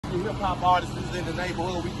hip-hop artists in the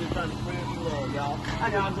neighborhood. We just trying to spread some love, y'all. How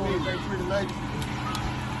y'all doing today, pretty ladies?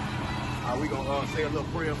 We gonna say a little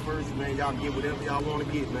prayer first, man. Y'all get whatever y'all want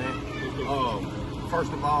to get, man.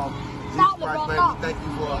 First of all, Jesus Christ, man, we thank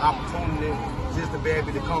you for an opportunity just to be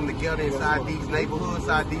able to come together inside these neighborhoods,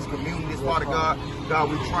 inside these communities, Father God. God,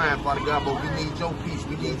 we're trying, Father God, but we need your peace,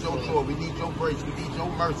 we need your joy, we need your grace, we need your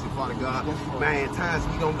mercy, Father God. Man, at times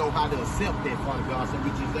we don't know how to accept that, Father God, so we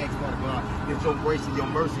just ask, Father God, that your grace and your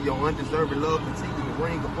mercy, your undeserved love continue to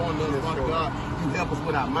reign upon us, Father God. You help us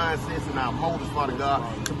with our mindsets and our motives, Father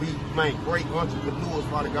God, to be, man, great entrepreneurs,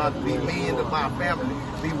 Father God, to be men of our family,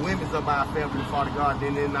 be women of our family, Father God,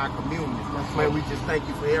 and in our communities. Man, we just thank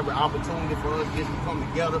you for every opportunity for us just to come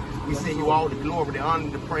together. We send you all the glory, the honor,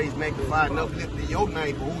 the praise, magnify, and uplift in your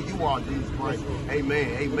name for who you are, Jesus Christ. Amen.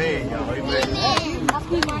 Amen, y'all. Amen. Amen. I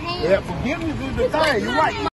squeeze my hand. Yeah, forgiveness is the thing. You're right.